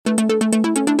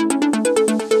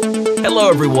Hello,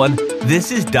 everyone.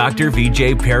 This is Dr.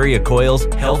 VJ Periyakoil's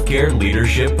Healthcare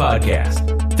Leadership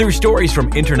Podcast. Through stories from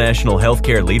international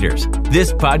healthcare leaders,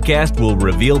 this podcast will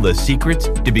reveal the secrets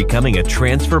to becoming a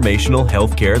transformational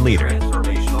healthcare leader.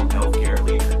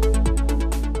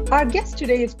 Our guest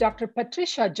today is Dr.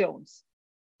 Patricia Jones.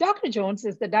 Dr. Jones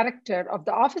is the director of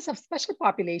the Office of Special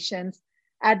Populations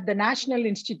at the National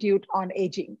Institute on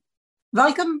Aging.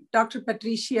 Welcome, Dr.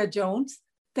 Patricia Jones.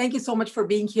 Thank you so much for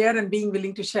being here and being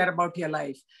willing to share about your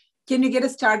life. Can you get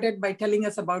us started by telling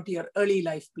us about your early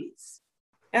life, please?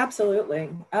 Absolutely.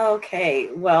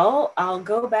 Okay. Well, I'll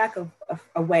go back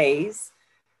a ways.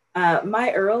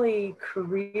 My early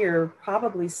career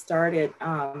probably started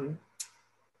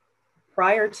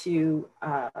prior to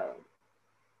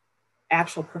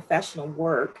actual professional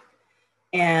work.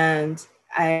 And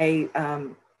I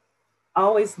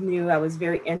always knew I was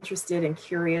very interested and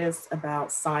curious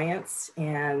about science,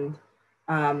 and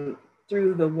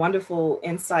through the wonderful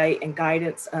insight and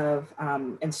guidance of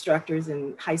instructors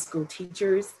and high school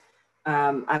teachers,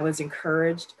 I was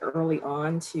encouraged early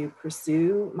on to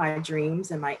pursue my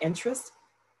dreams and my interests.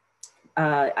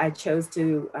 I chose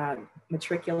to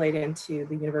matriculate into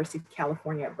the University of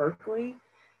California at Berkeley,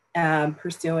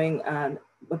 pursuing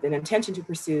with an intention to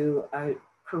pursue a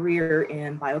career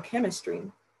in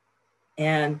biochemistry.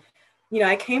 And, you know,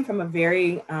 I came from a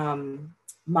very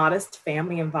modest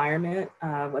family environment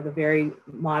with a very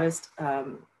modest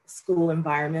school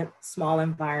environment, small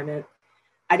environment.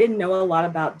 I didn't know a lot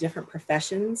about different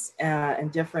professions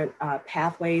and different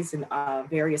pathways and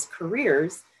various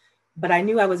careers, but I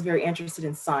knew I was very interested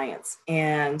in science.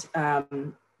 And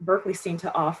Berkeley seemed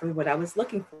to offer what I was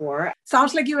looking for.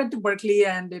 Sounds like you went to Berkeley,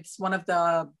 and it's one of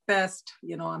the best,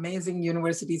 amazing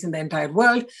universities in the entire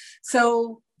world.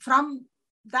 So from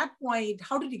that point,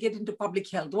 how did you get into public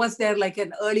health? Was there like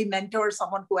an early mentor,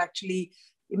 someone who actually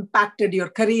impacted your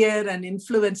career and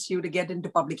influenced you to get into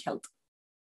public health?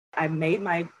 I made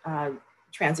my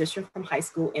transition from high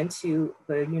school into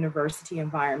the university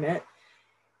environment.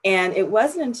 And it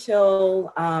wasn't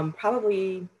until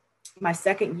probably my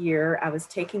second year, I was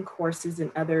taking courses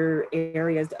in other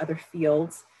areas, other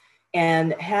fields,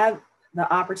 and had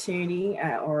the opportunity,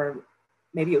 or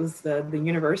maybe it was the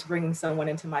universe bringing someone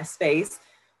into my space.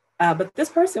 But this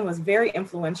person was very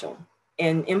influential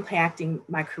in impacting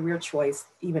my career choice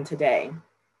even today.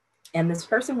 And this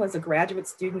person was a graduate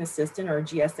student assistant, or a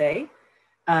GSA.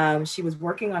 She was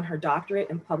working on her doctorate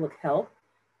in public health,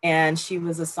 and she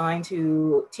was assigned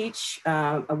to teach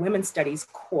a women's studies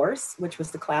course, which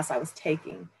was the class I was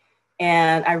taking.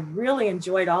 And I really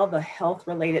enjoyed all the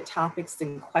health-related topics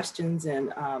and questions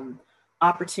and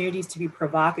opportunities to be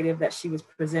provocative that she was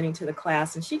presenting to the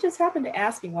class. And she just happened to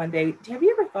ask me one day, have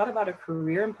you ever thought about a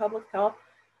career in public health?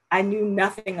 I knew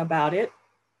nothing about it.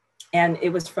 And it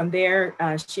was from there,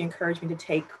 she encouraged me to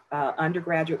take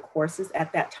undergraduate courses.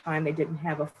 At that time, they didn't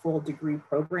have a full degree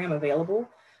program available,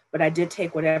 but I did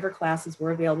take whatever classes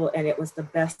were available, and it was the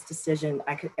best decision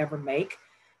I could ever make.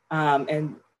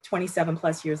 And 27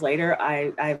 plus years later,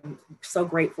 I'm so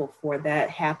grateful for that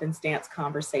happenstance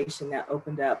conversation that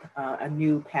opened up a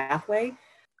new pathway.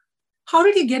 How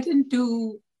did you get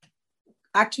into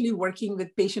actually working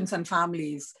with patients and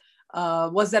families?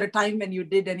 Was there a time when you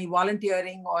did any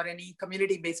volunteering or any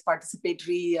community-based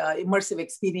participatory immersive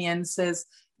experiences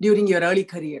during your early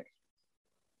career?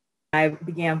 I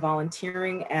began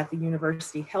volunteering at the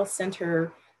University Health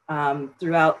Center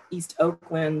throughout East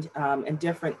Oakland and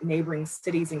different neighboring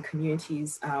cities and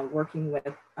communities, working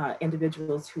with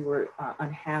individuals who were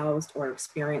unhoused or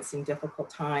experiencing difficult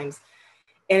times.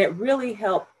 And it really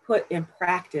helped put in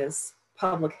practice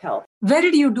public health. Where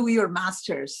did you do your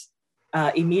master's?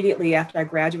 Immediately after I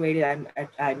graduated,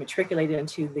 I matriculated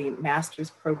into the master's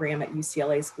program at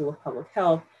UCLA School of Public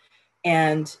Health,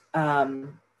 and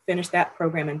finished that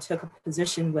program and took a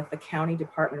position with the County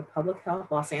Department of Public Health,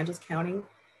 Los Angeles County.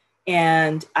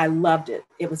 And I loved it.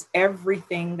 It was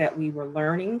everything that we were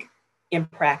learning in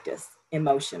practice, in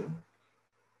motion.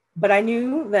 But I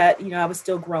knew that, I was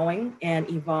still growing and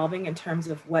evolving in terms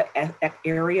of what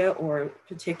area or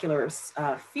particular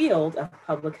field of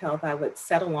public health I would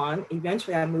settle on.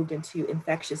 Eventually, I moved into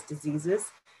infectious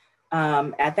diseases.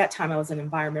 At that time, I was in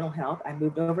environmental health. I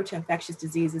moved over to infectious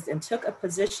diseases and took a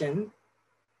position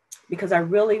because I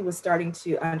really was starting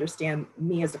to understand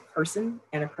me as a person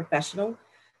and a professional,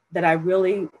 that I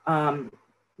really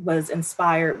was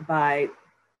inspired by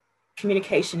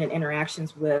communication and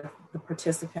interactions with the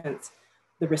participants,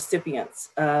 the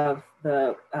recipients of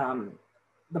the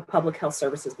public health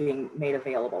services being made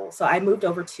available. So I moved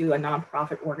over to a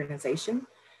nonprofit organization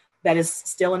that is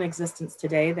still in existence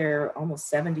today. They're almost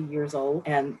 70 years old.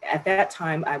 And at that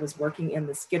time, I was working in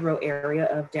the Skid Row area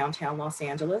of downtown Los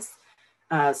Angeles,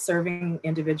 serving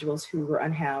individuals who were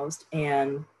unhoused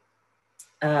and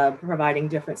providing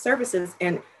different services.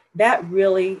 And that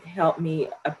really helped me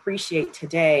appreciate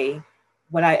today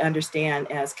what I understand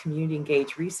as community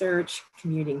engaged research,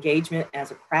 community engagement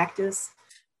as a practice.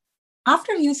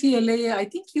 After UCLA, I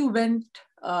think you went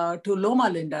to Loma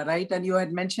Linda, right? And you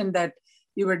had mentioned that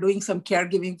you were doing some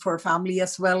caregiving for family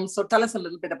as well. So tell us a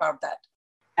little bit about that.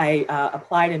 I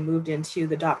applied and moved into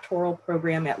the doctoral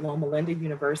program at Loma Linda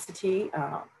University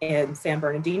in San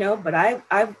Bernardino. But I,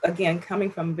 again, coming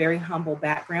from a very humble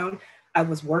background, I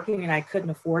was working and I couldn't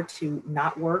afford to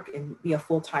not work and be a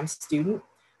full-time student.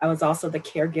 I was also the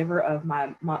caregiver of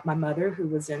my mother, who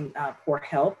was in poor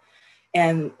health,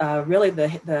 and really the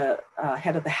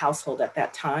head of the household at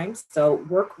that time. So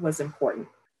work was important.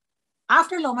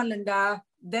 After Loma Linda,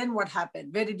 then what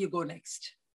happened? Where did you go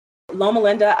next? Loma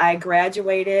Linda, I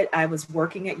graduated. I was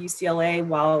working at UCLA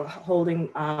while holding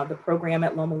the program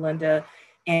at Loma Linda,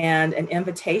 and an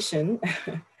invitation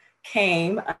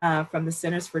came from the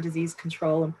Centers for Disease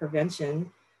Control and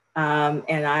Prevention, and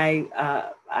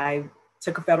I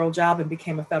took a federal job and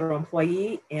became a federal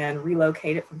employee and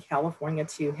relocated from California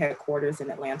to headquarters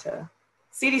in Atlanta.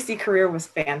 CDC career was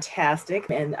fantastic,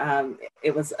 and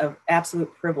it was an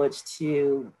absolute privilege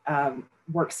to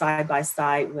work side by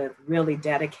side with really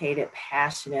dedicated,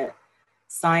 passionate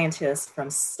scientists from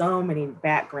so many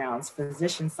backgrounds: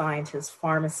 physician scientists,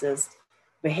 pharmacists,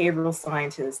 behavioral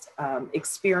scientists,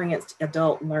 experienced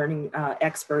adult learning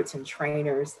experts and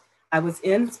trainers. I was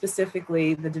in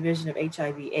specifically the Division of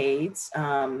HIV/AIDS,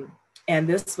 and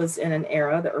this was in an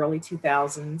era, the early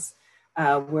 2000s,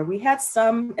 where we had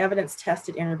some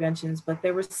evidence-tested interventions, but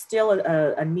there was still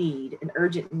a need, an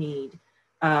urgent need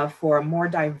for more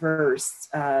diverse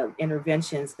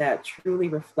interventions that truly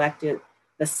reflected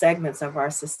the segments of our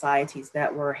societies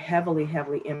that were heavily,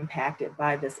 heavily impacted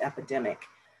by this epidemic.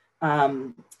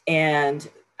 And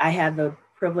I had the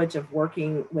privilege of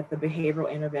working with the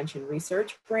Behavioral Intervention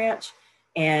Research Branch,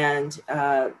 and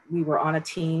we were on a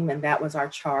team, and that was our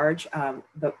charge.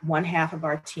 The one half of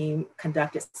our team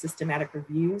conducted systematic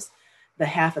reviews. The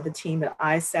half of the team that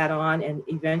I sat on and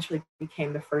eventually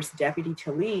became the first deputy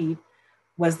to lead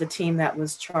was the team that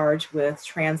was charged with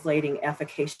translating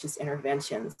efficacious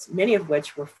interventions, many of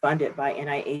which were funded by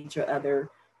NIH or other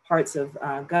parts of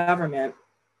government,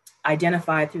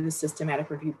 identified through the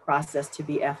systematic review process to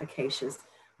be efficacious,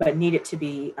 but needed to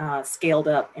be scaled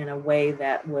up in a way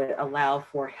that would allow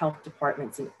for health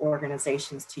departments and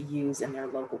organizations to use in their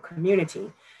local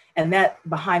community. And that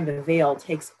behind the veil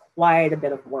takes quite a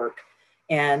bit of work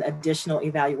and additional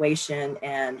evaluation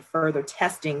and further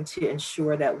testing to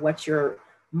ensure that what you're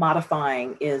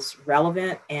modifying is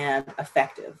relevant and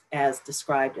effective as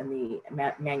described in the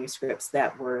manuscripts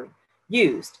that were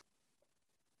used.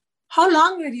 How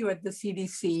long were you at the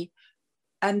CDC?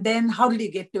 And then how did you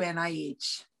get to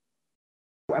NIH?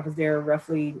 I was there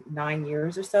roughly 9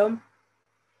 years or so,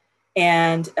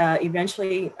 and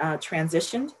eventually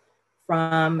transitioned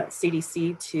from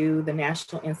CDC to the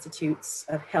National Institutes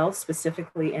of Health,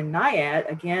 specifically in NIAID.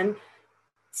 Again,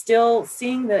 still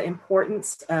seeing the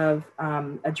importance of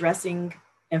addressing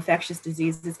infectious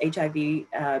diseases, HIV,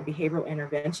 behavioral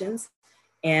interventions.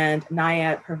 And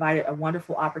NIAID provided a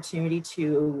wonderful opportunity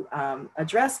to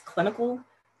address clinical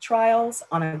trials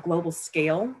on a global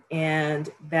scale. And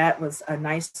that was a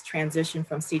nice transition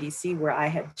from CDC, where I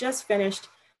had just finished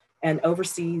an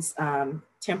overseas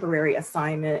temporary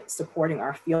assignment supporting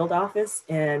our field office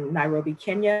in Nairobi,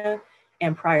 Kenya,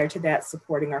 and prior to that,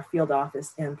 supporting our field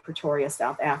office in Pretoria,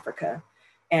 South Africa.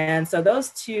 And so those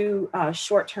two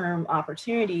short-term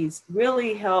opportunities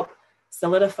really help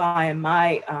solidify in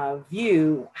my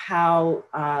view how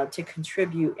to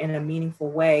contribute in a meaningful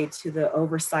way to the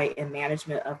oversight and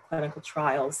management of clinical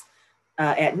trials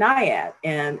at NIAID.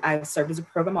 And I served as a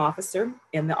program officer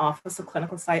in the Office of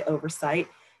Clinical Site Oversight,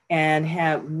 and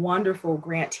had wonderful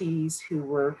grantees who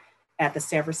were at the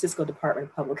San Francisco Department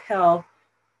of Public Health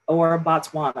or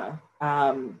Botswana,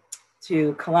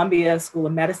 to Columbia School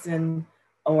of Medicine,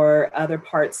 or other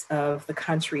parts of the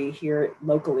country here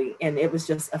locally. And it was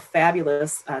just a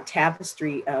fabulous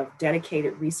tapestry of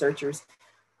dedicated researchers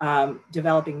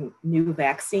developing new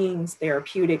vaccines,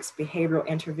 therapeutics, behavioral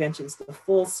interventions, the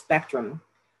full spectrum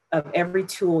of every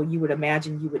tool you would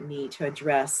imagine you would need to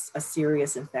address a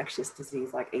serious infectious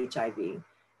disease like HIV.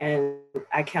 And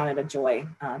I count it a joy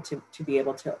to be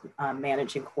able to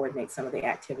manage and coordinate some of the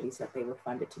activities that they were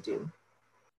funded to do.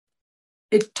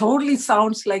 It totally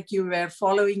sounds like you were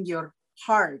following your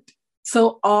heart.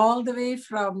 So all the way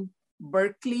from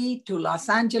Berkeley to Los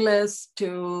Angeles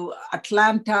to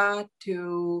Atlanta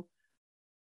to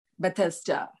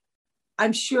Bethesda.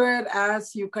 I'm sure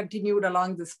as you continued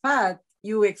along this path,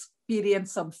 you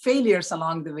experienced some failures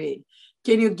along the way.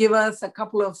 Can you give us a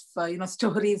couple of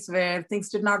stories where things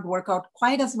did not work out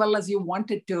quite as well as you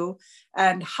wanted to,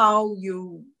 and how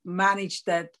you managed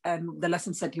that and the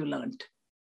lessons that you learned?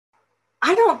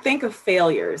 I don't think of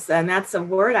failures, and that's a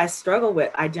word I struggle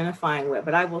with identifying with,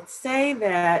 but I will say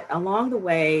that along the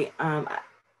way,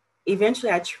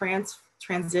 eventually I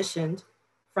transitioned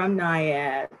from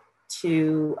NIH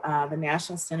to the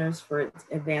National Centers for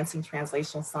Advancing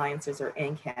Translational Sciences, or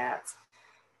NCATS.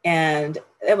 And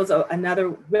it was another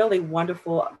really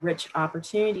wonderful, rich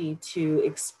opportunity to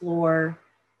explore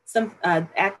some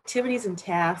activities and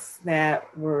tasks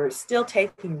that were still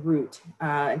taking root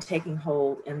and taking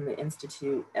hold in the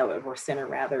institute, or center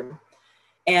rather.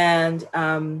 And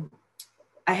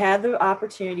I had the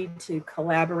opportunity to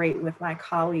collaborate with my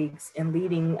colleagues in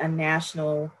leading a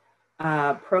national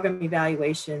program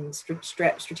evaluation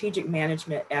strategic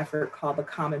management effort called the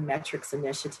Common Metrics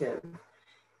Initiative.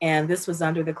 And this was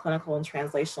under the Clinical and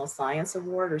Translational Science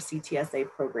Award, or CTSA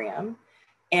program.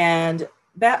 And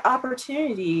that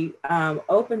opportunity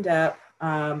opened up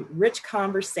rich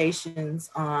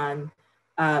conversations on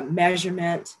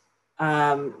measurement,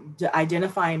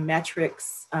 identifying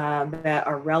metrics that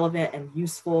are relevant and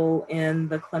useful in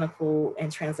the clinical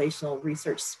and translational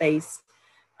research space.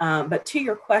 But to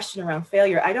your question around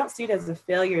failure, I don't see it as a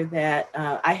failure that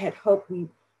I had hoped we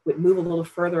would move a little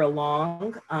further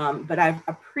along, but I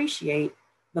appreciate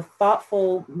the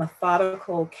thoughtful,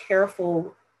 methodical,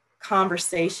 careful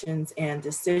conversations and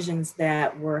decisions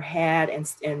that were had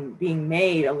and being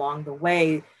made along the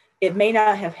way. It may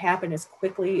not have happened as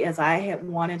quickly as I had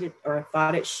wanted it or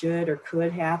thought it should or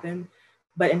could happen,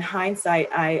 but in hindsight,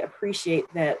 I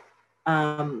appreciate that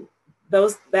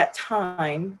that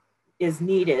time is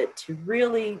needed to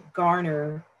really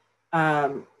garner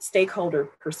stakeholder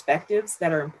perspectives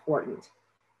that are important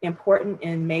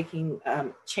in making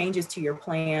changes to your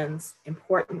plans,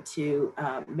 important to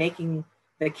making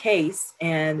the case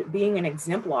and being an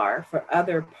exemplar for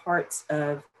other parts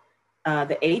of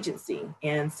the agency.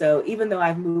 And so even though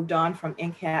I've moved on from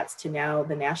NCATS to now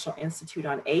the National Institute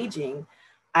on Aging,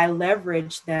 I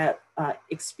leverage that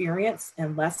experience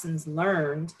and lessons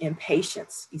learned in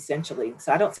patience, essentially.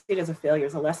 So I don't see it as a failure,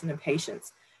 as a lesson in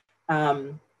patience.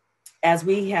 As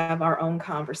we have our own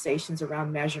conversations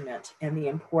around measurement and the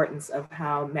importance of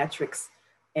how metrics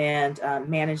and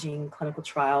managing clinical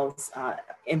trials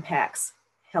impacts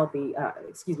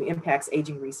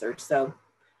aging research. So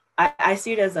I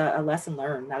see it as a lesson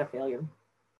learned, not a failure.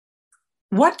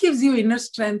 What gives you inner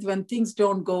strength when things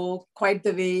don't go quite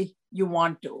the way you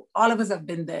want to? All of us have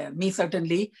been there, me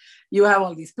certainly. You have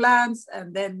all these plans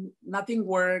and then nothing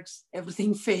works,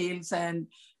 everything fails, and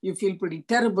you feel pretty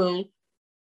terrible.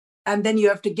 And then you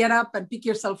have to get up and pick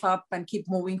yourself up and keep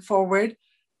moving forward.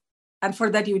 And for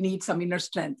that, you need some inner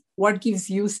strength. What gives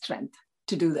you strength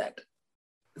to do that?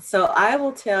 So I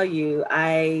will tell you,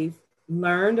 I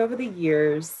learned over the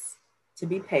years to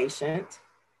be patient.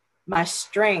 My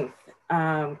strength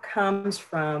comes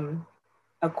from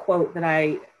a quote that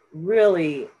I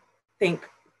really think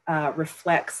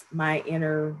reflects my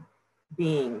inner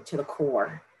being to the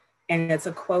core. And it's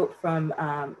a quote from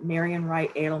Marian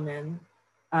Wright Edelman,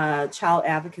 child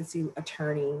advocacy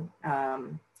attorney.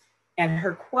 And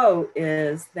her quote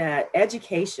is that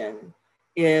education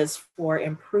is for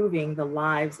improving the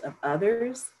lives of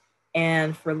others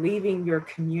and for leaving your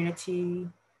community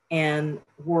and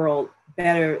world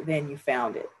better than you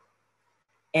found it.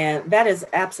 And that is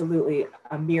absolutely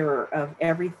a mirror of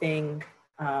everything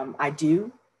I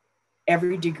do,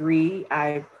 every degree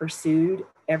I pursued,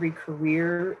 every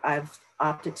career I've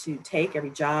opted to take,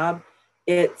 every job.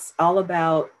 It's all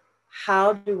about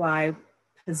how do I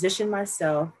position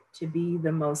myself to be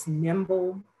the most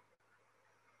nimble,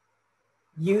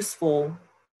 useful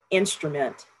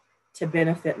instrument to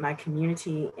benefit my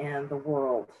community and the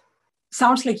world.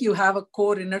 Sounds like you have a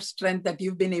core inner strength that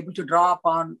you've been able to draw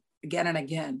upon again and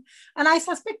again. And I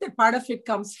suspect that part of it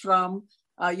comes from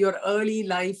your early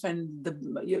life, and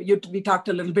we talked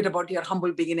a little bit about your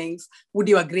humble beginnings. Would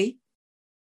you agree?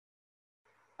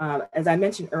 As I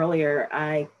mentioned earlier,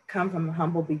 I come from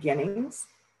humble beginnings.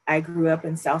 I grew up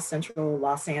in South Central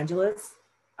Los Angeles.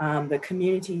 The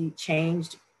community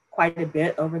changed quite a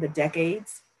bit over the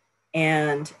decades.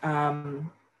 And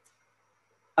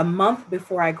a month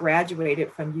before I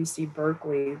graduated from UC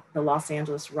Berkeley, the Los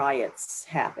Angeles riots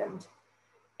happened.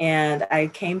 And I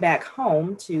came back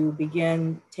home to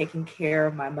begin taking care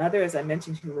of my mother, as I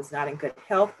mentioned, who was not in good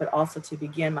health, but also to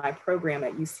begin my program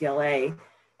at UCLA.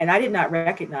 And I did not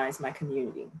recognize my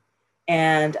community.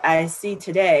 And I see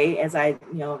today, as I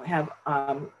have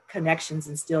connections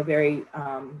and still very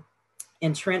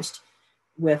entrenched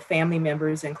with family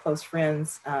members and close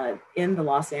friends in the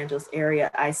Los Angeles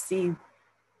area, I see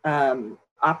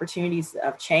opportunities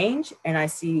of change, and I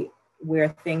see where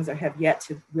things have yet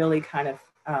to really kind of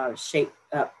shape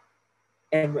up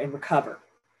and recover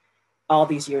all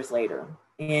these years later.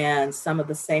 And some of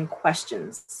the same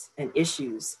questions and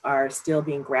issues are still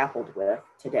being grappled with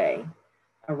today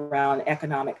around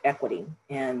economic equity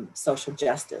and social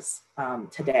justice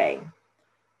today.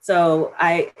 So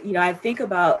I think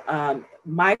about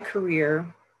my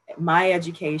career, my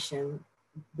education,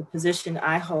 the position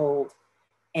I hold,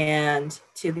 and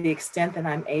to the extent that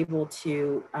I'm able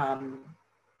to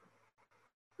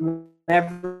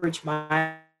leverage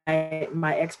my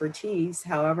expertise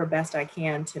however best I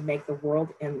can to make the world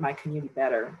and my community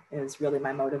better is really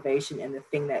my motivation, and the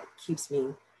thing that keeps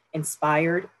me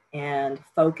inspired and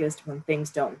focused when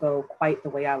things don't go quite the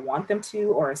way I want them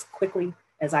to or as quickly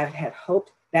as I had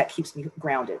hoped. That keeps me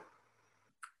grounded.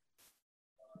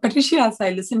 Patricia, as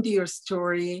I listen to your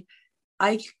story,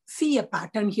 I see a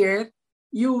pattern here.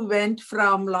 You went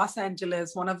from Los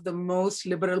Angeles, one of the most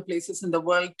liberal places in the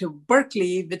world, to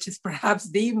Berkeley, which is perhaps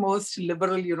the most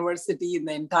liberal university in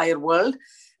the entire world.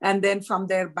 And then from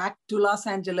there back to Los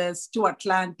Angeles, to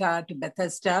Atlanta, to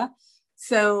Bethesda.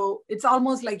 So it's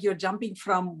almost like you're jumping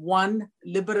from one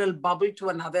liberal bubble to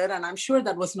another. And I'm sure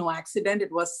that was no accident.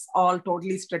 It was all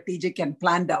totally strategic and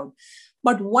planned out.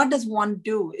 But what does one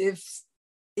do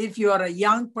if you're a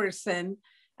young person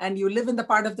and you live in the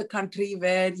part of the country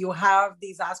where you have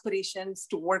these aspirations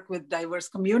to work with diverse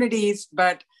communities,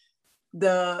 but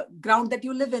the ground that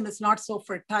you live in is not so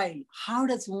fertile? How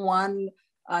does one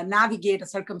navigate a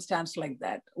circumstance like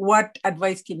that? What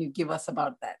advice can you give us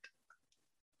about that?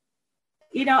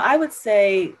 I would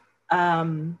say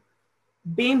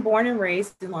being born and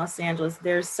raised in Los Angeles,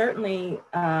 there's certainly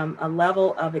a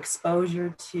level of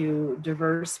exposure to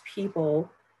diverse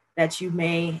people that you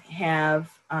may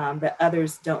have that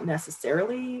others don't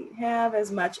necessarily have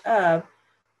as much of.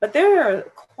 But there are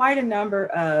quite a number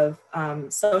of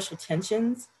social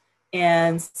tensions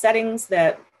and settings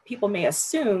that people may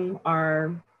assume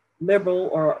are liberal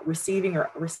or receiving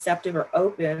or receptive or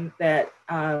open that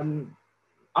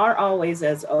aren't always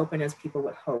as open as people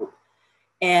would hope.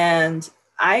 And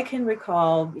I can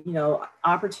recall,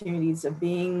 opportunities of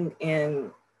being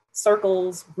in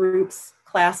circles, groups,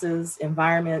 classes,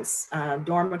 environments,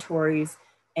 dormitories,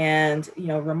 and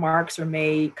remarks are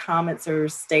made, comments are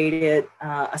stated,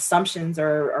 assumptions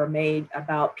are made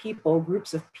about people,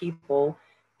 groups of people,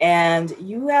 and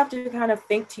you have to kind of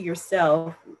think to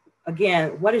yourself,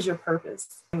 again, what is your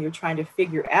purpose? And you're trying to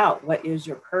figure out what is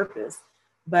your purpose.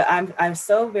 But I'm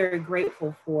so very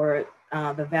grateful for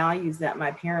the values that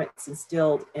my parents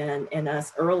instilled in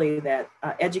us early, that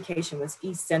education was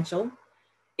essential.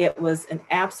 It was an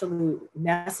absolute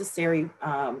necessary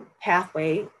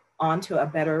pathway onto a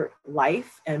better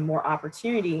life and more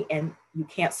opportunity, and you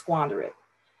can't squander it.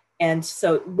 And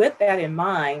so with that in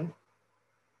mind,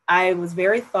 I was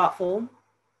very thoughtful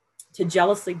to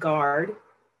jealously guard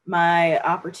my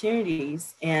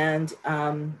opportunities. And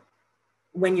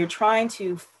when you're trying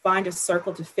to find a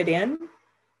circle to fit in,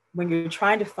 when you're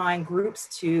trying to find groups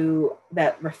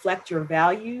that reflect your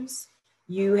values,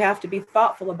 you have to be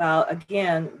thoughtful about,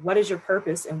 again, what is your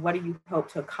purpose and what do you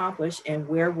hope to accomplish, and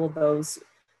where will those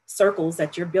circles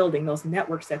that you're building, those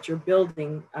networks that you're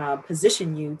building,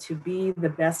 position you to be the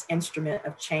best instrument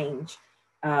of change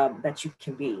that you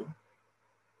can be.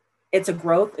 It's a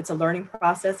growth, it's a learning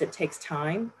process, it takes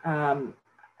time.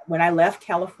 When I left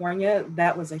California,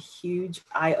 that was a huge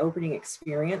eye-opening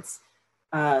experience.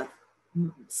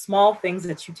 Small things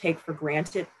that you take for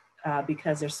granted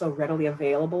because they're so readily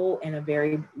available in a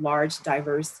very large,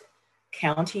 diverse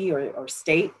county or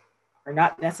state are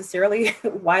not necessarily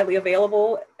widely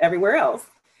available everywhere else.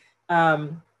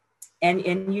 And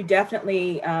you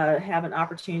definitely have an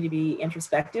opportunity to be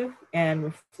introspective and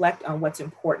reflect on what's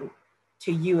important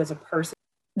to you as a person.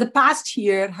 The past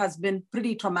year has been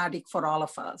pretty traumatic for all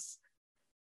of us.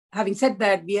 Having said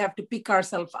that, we have to pick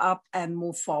ourselves up and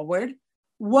move forward.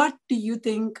 What do you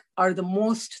think are the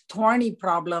most thorny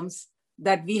problems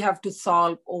that we have to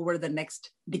solve over the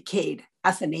next decade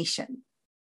as a nation?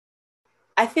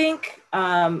 I think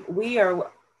we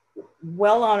are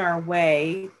well on our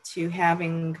way to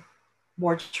having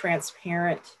more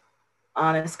transparent,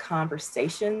 honest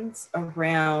conversations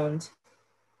around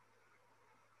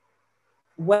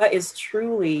what is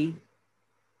truly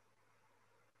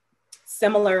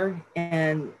similar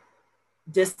and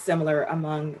dissimilar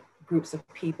among groups of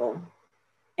people.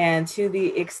 And to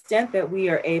the extent that we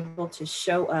are able to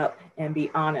show up and be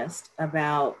honest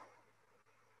about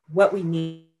what we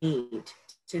need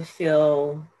to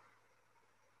feel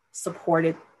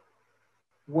supported,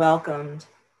 welcomed,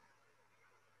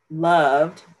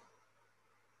 loved,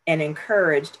 and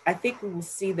encouraged, I think we will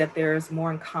see that there is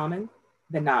more in common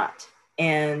than not.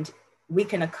 And we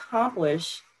can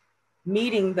accomplish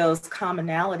meeting those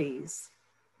commonalities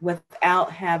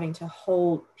without having to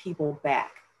hold people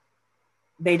back.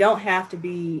 They don't have to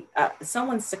be,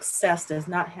 someone's success does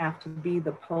not have to be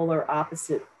the polar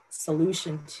opposite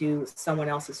solution to someone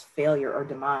else's failure or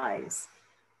demise.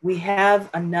 We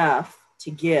have enough to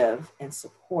give and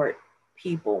support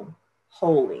people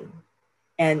wholly.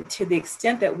 And to the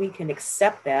extent that we can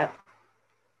accept that,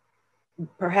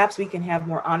 perhaps we can have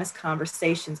more honest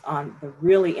conversations on the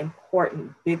really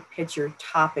important big picture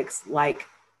topics like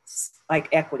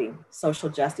equity, social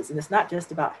justice. And it's not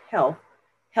just about health.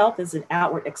 Health is an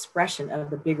outward expression of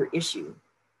the bigger issue.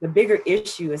 The bigger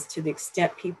issue is to the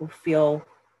extent people feel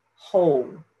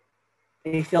whole,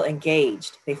 they feel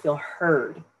engaged, they feel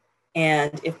heard.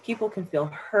 And if people can feel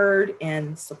heard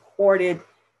and supported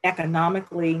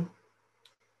economically,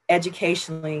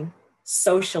 educationally,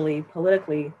 socially,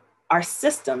 politically, our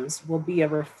systems will be a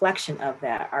reflection of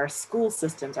that. Our school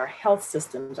systems, our health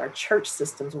systems, our church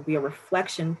systems will be a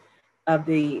reflection of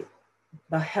the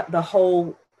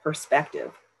whole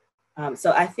perspective.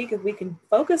 So I think if we can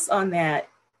focus on that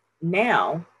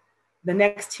now, the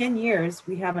next 10 years,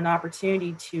 we have an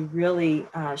opportunity to really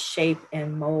shape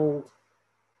and mold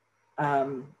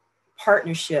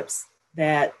partnerships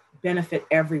that benefit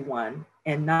everyone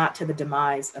and not to the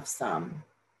demise of some.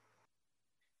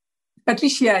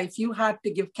 Patricia, if you had to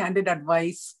give candid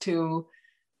advice to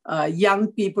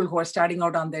young people who are starting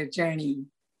out on their journey,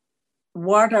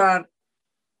 what are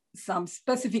some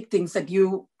specific things that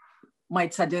you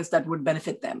might suggest that would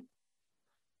benefit them?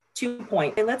 2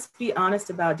 points. Let's be honest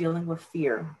about dealing with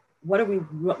fear. What are we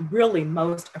really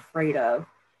most afraid of?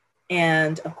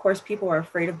 And of course, people are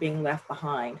afraid of being left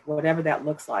behind, whatever that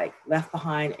looks like, left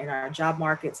behind in our job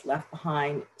markets, left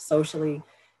behind socially.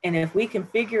 And if we can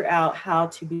figure out how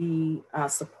to be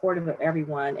supportive of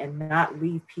everyone and not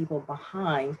leave people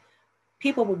behind,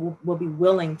 people will be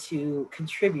willing to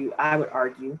contribute, I would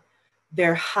argue,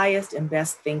 their highest and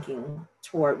best thinking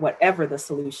toward whatever the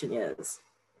solution is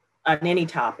on any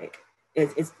topic.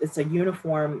 It's a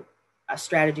uniform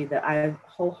strategy that I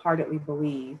wholeheartedly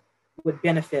believe would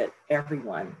benefit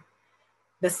everyone.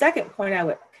 The second point I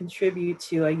would contribute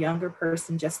to a younger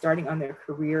person just starting on their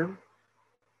career,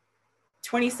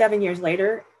 27 years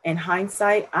later, in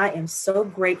hindsight, I am so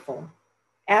grateful,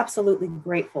 absolutely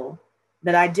grateful,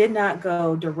 that I did not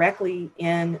go directly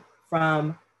in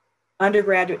from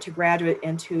undergraduate to graduate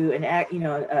into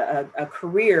a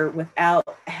career without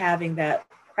having that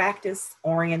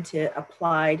practice-oriented,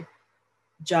 applied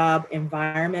job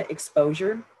environment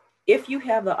exposure. If you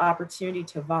have the opportunity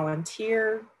to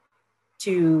volunteer, if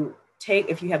you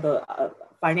have the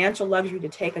financial luxury to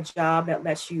take a job that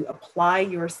lets you apply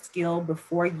your skill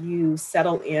before you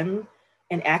settle in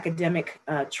an academic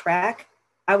track,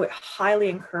 I would highly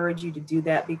encourage you to do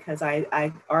that, because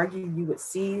I argue you would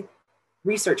see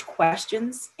research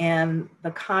questions and the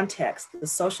context, the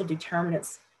social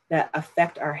determinants that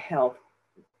affect our health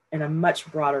in a much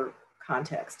broader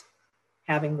context,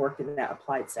 having worked in that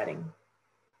applied setting.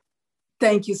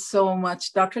 Thank you so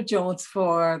much, Dr. Jones,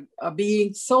 for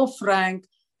being so frank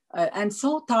and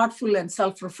so thoughtful and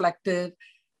self-reflective.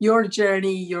 Your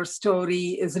journey, your story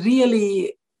is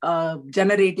really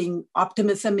generating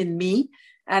optimism in me.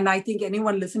 And I think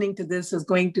anyone listening to this is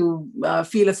going to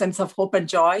feel a sense of hope and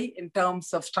joy in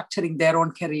terms of structuring their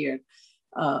own career.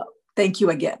 Thank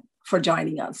you again for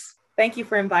joining us. Thank you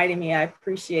for inviting me. I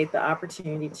appreciate the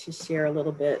opportunity to share a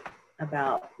little bit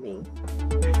about me.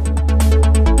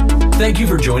 Thank you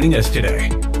for joining us today.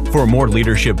 For more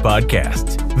leadership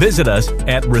podcasts, visit us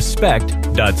at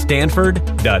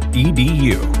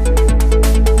respect.stanford.edu.